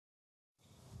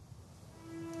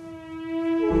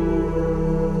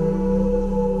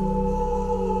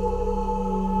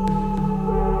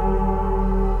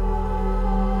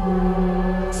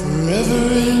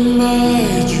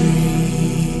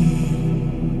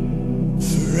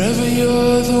Forever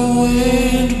you're the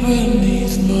wind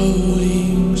beneath my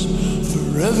wings,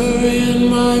 forever in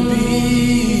my being,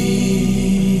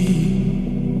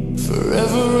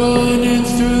 forever running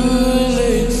through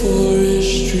lake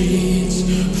forest streets,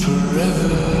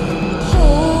 forever.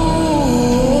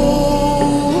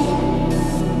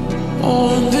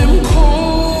 On them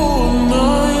cold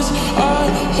nights I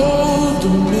hold the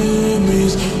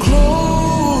memories,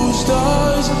 closed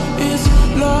eyes. It's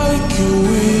like you're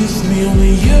with me on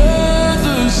the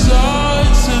other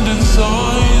side, sending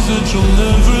signs that you'll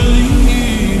never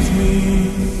leave me.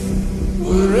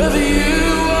 Wherever you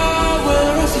are,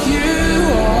 wherever you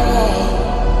are,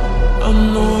 I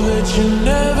know that you're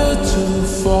never too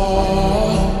far.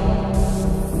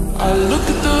 I look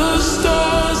at the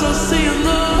stars, I see in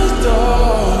the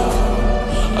dark,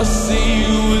 I see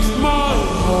you with my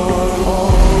heart.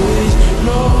 Always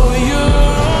know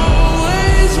you're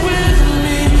always with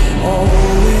me,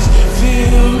 always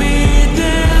feel me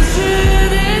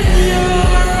dancing in your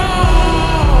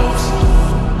arms.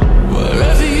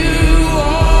 Wherever you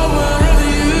are,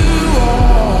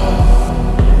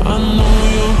 I know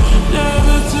you're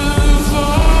never too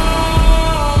far.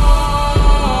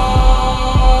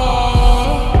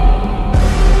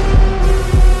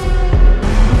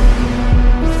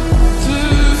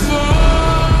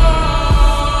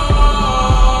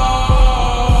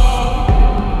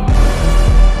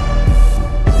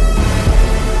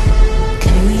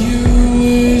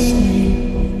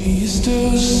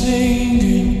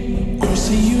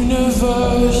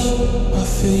 I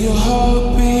feel your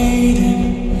heart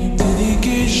beating. Did it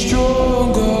get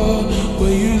stronger?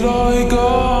 Where you like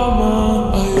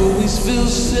armor? I always feel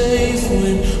safe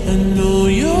when I know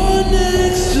you're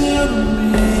next to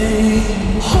me.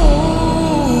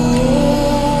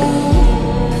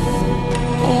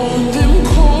 On them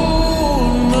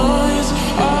cold nights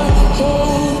I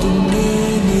hold the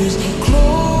memories,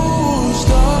 closed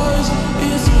eyes.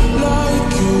 It's like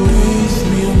you're with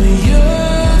me on the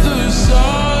other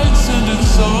side, sending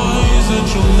signs that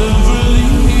you'll never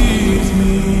leave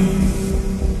me.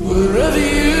 Wherever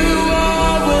you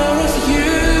are,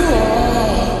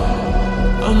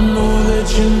 I know that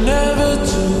you're never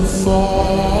too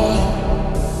far.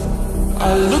 I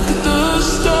look at the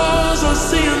stars, I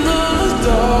see in the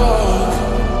dark,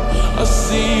 I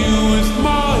see you with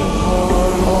my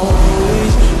heart.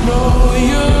 Always know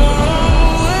you're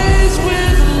always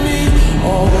with me,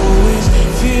 always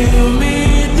feel me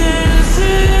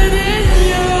dancing in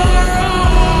your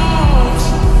arms.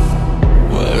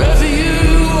 Wherever you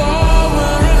are,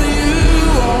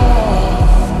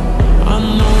 I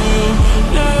know you're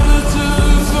never too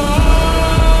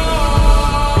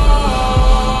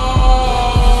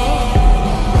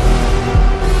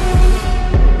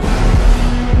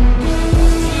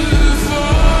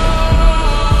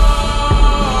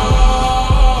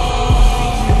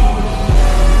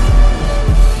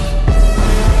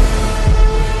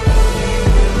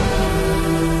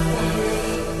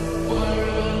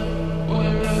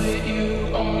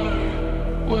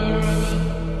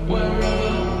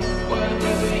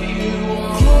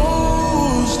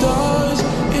closed eyes.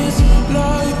 It's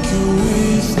like you're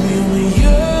with me on the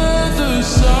other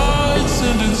side,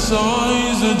 sending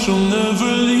signs that you'll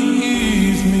never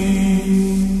leave me.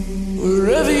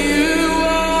 Wherever you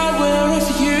are,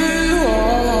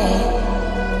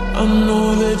 I know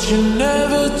that you're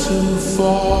never too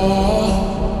far.